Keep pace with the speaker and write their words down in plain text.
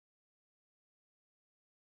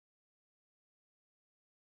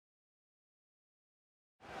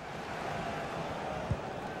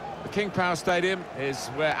King Power Stadium is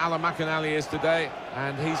where Alan McInally is today,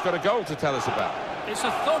 and he's got a goal to tell us about. It's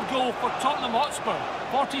a third goal for Tottenham Hotspur.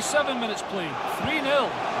 47 minutes played, 3-0.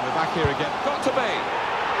 We're back here again. Got to be.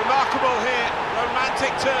 Remarkable here,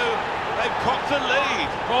 romantic too. They've copped the lead.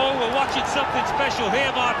 Oh, we're watching something special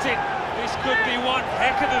here, Martin. This could be one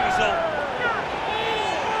heck of a result.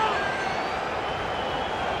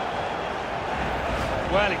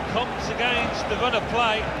 Well, it comes against the run of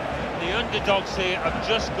play. The underdogs here have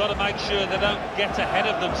just got to make sure they don't get ahead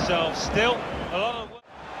of themselves. Still, a lot of work.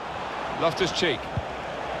 Loftus-Cheek.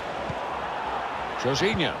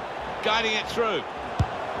 Jorginho. Guiding it through.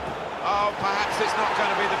 Oh, perhaps it's not going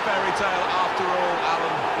to be the fairy tale after all,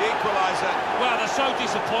 Alan. The equaliser. Well, they're so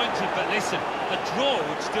disappointed, but listen, a draw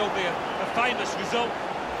would still be a famous result.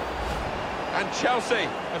 And Chelsea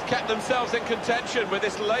have kept themselves in contention with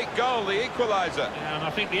this late goal, the equaliser. Yeah, and I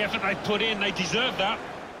think the effort they put in, they deserve that.